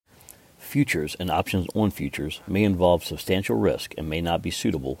futures and options on futures may involve substantial risk and may not be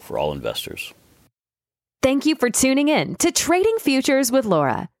suitable for all investors. Thank you for tuning in to Trading Futures with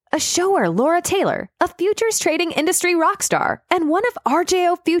Laura, a show where Laura Taylor, a futures trading industry rock star and one of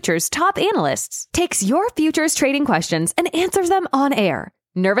RJO Futures' top analysts, takes your futures trading questions and answers them on air.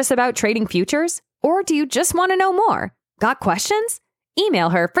 Nervous about trading futures? Or do you just want to know more? Got questions? Email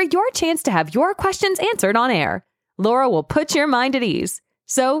her for your chance to have your questions answered on air. Laura will put your mind at ease.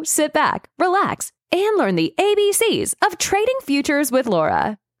 So sit back, relax, and learn the ABCs of Trading Futures with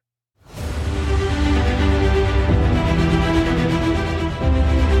Laura.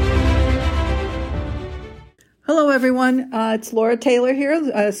 Hello, everyone. It's Laura Taylor here,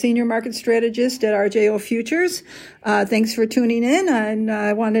 a senior market strategist at RJO Futures. Thanks for tuning in. And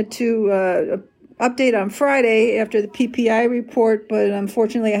I wanted to update on Friday after the PPI report, but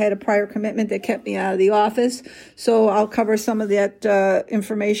unfortunately I had a prior commitment that kept me out of the office. So I'll cover some of that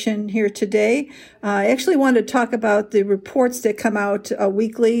information here today. I actually wanted to talk about the reports that come out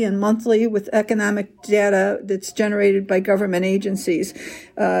weekly and monthly with economic data that's generated by government agencies,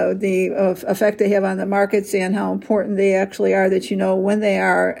 the effect they have on the markets and how important they actually are, that you know when they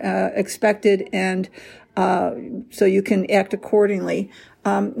are expected, and so you can act accordingly.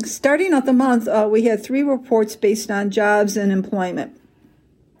 Starting out the month, we had 3 reports based on jobs and employment.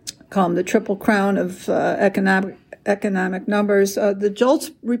 Call them the triple crown of economic numbers. The JOLTS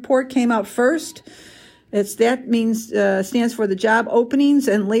report came out first. Stands for the Job Openings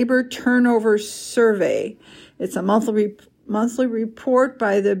and Labor Turnover Survey. It's a monthly report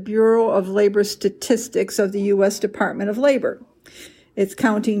by the Bureau of Labor Statistics of the U.S. Department of Labor. It's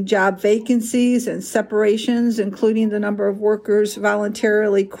counting job vacancies and separations, including the number of workers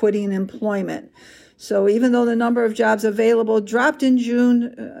voluntarily quitting employment. So even though the number of jobs available dropped in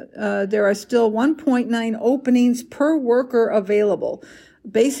June, there are still 1.9 openings per worker available.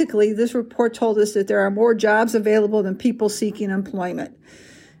 Basically, this report told us that there are more jobs available than people seeking employment.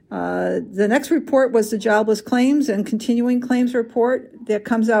 The next report was the jobless claims and continuing claims report that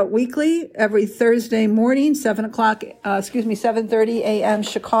comes out weekly every Thursday morning, 7:30 a.m.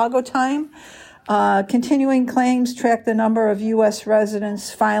 Chicago time. Continuing claims track the number of U.S.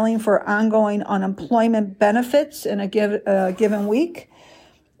 residents filing for ongoing unemployment benefits in a given week,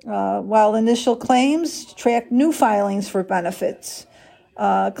 while initial claims track new filings for benefits.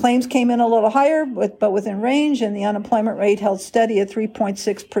 Claims came in a little higher, but within range, and the unemployment rate held steady at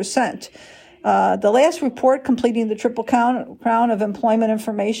 3.6%. The last report completing the triple crown of employment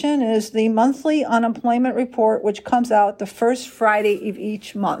information is the monthly unemployment report, which comes out the first Friday of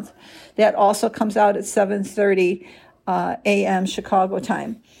each month. That also comes out at 7:30 a.m. Chicago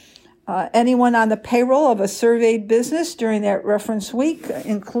time. Anyone on the payroll of a surveyed business during that reference week,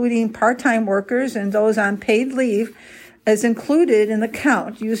 including part-time workers and those on paid leave, is included in the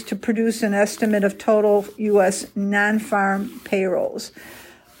count used to produce an estimate of total U.S. non-farm payrolls.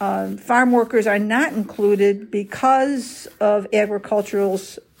 Farm workers are not included because of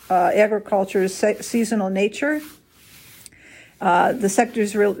agriculture's seasonal nature.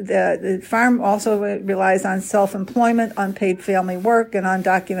 The farm also relies on self-employment, unpaid family work, and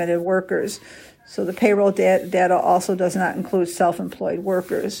undocumented workers. So the payroll data also does not include self-employed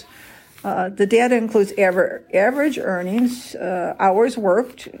workers. The data includes average earnings, hours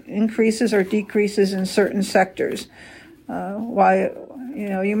worked, increases or decreases in certain sectors.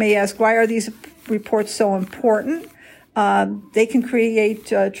 You may ask, why are these reports so important? They can create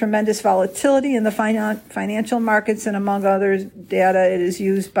tremendous volatility in the financial markets, and among other data, it is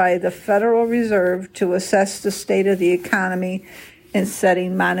used by the Federal Reserve to assess the state of the economy in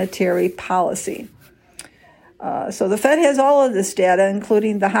setting monetary policy. So the Fed has all of this data,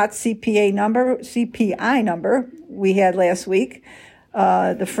 including the hot CPI number we had last week,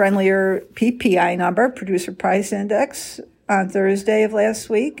 the friendlier PPI number, Producer Price Index, on Thursday of last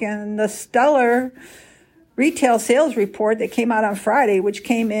week, and the stellar retail sales report that came out on Friday, which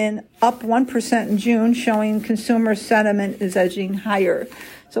came in up 1% in June, showing consumer sentiment is edging higher.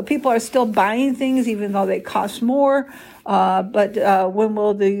 So people are still buying things even though they cost more. But when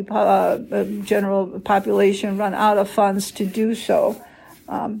will the general population run out of funds to do so?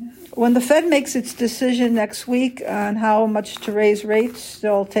 When the Fed makes its decision next week on how much to raise rates,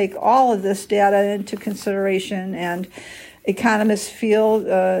 they'll take all of this data into consideration, and economists feel,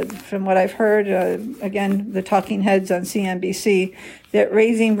 from what I've heard, again, the talking heads on CNBC, that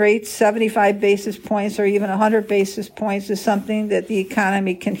raising rates 75 basis points or even 100 basis points is something that the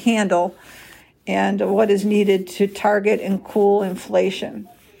economy can handle and what is needed to target and cool inflation.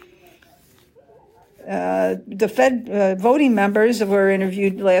 The Fed voting members were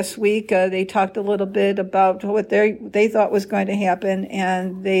interviewed last week. They talked a little bit about what they thought was going to happen,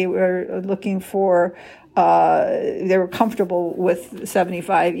 and they were looking for, they were comfortable with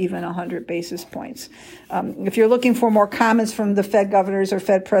 75, even 100 basis points. If you're looking for more comments from the Fed governors or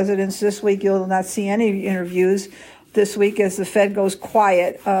Fed presidents this week, you'll not see any interviews this week as the Fed goes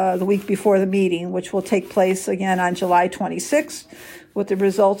quiet the week before the meeting, which will take place again on July 26th, with the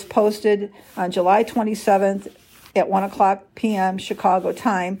results posted on July 27th at 1:00 p.m. Chicago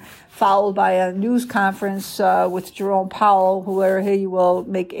time, followed by a news conference with Jerome Powell, where he will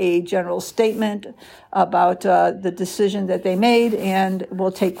make a general statement about the decision that they made, and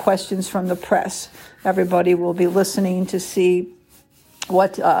will take questions from the press. Everybody will be listening to see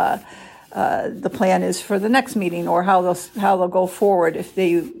what the plan is for the next meeting, or how they'll go forward. If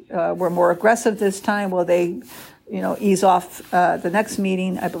they were more aggressive this time, will they ease off? The next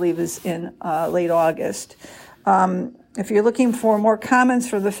meeting, I believe, is in late August. If you're looking for more comments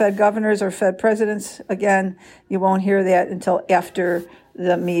from the Fed governors or Fed presidents, again, you won't hear that until after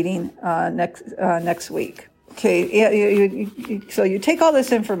the meeting next week. Okay, so you take all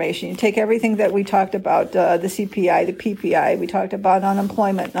this information, you take everything that we talked about, the CPI, the PPI, we talked about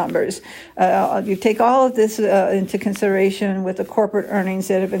unemployment numbers. You take all of this into consideration with the corporate earnings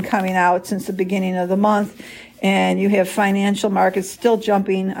that have been coming out since the beginning of the month, and you have financial markets still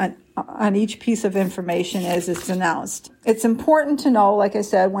jumping on each piece of information as it's announced. It's important to know, like I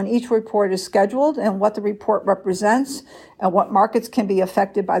said, when each report is scheduled and what the report represents and what markets can be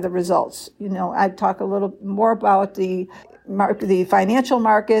affected by the results. I'd talk a little more about the financial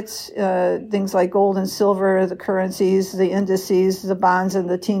markets, things like gold and silver, the currencies, the indices, the bonds and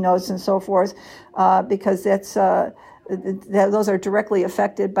the T-notes and so forth, because those are directly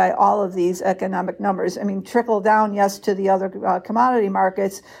affected by all of these economic numbers. I mean, trickle down, yes, to the other commodity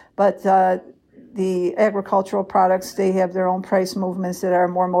markets, but the agricultural products, they have their own price movements that are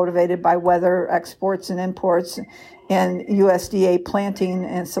more motivated by weather, exports and imports, and USDA planting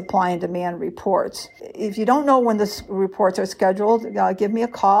and supply and demand reports. If you don't know when the reports are scheduled, give me a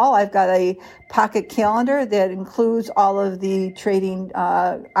call. I've got a pocket calendar that includes all of the trading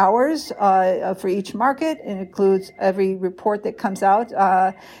hours for each market. It includes every report that comes out,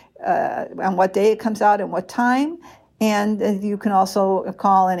 on what day it comes out and what time. And you can also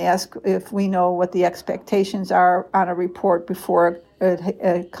call and ask if we know what the expectations are on a report before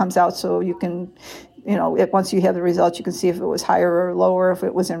it comes out, so you can, once you have the results, you can see if it was higher or lower, if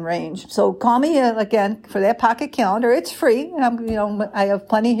it was in range. So call me again for that pocket calendar. It's free. I have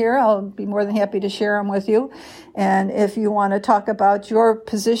plenty here. I'll be more than happy to share them with you. And if you want to talk about your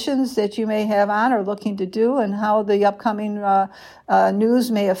positions that you may have on or looking to do and how the upcoming news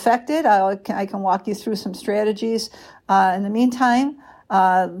may affect it, I can walk you through some strategies. In the meantime,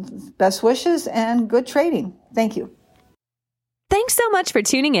 best wishes and good trading. Thank you. Thanks so much for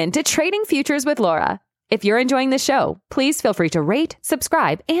tuning in to Trading Futures with Laura. If you're enjoying the show, please feel free to rate,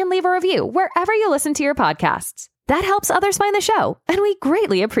 subscribe, and leave a review wherever you listen to your podcasts. That helps others find the show, and we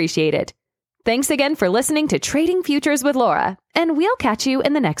greatly appreciate it. Thanks again for listening to Trading Futures with Laura, and we'll catch you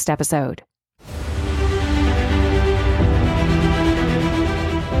in the next episode.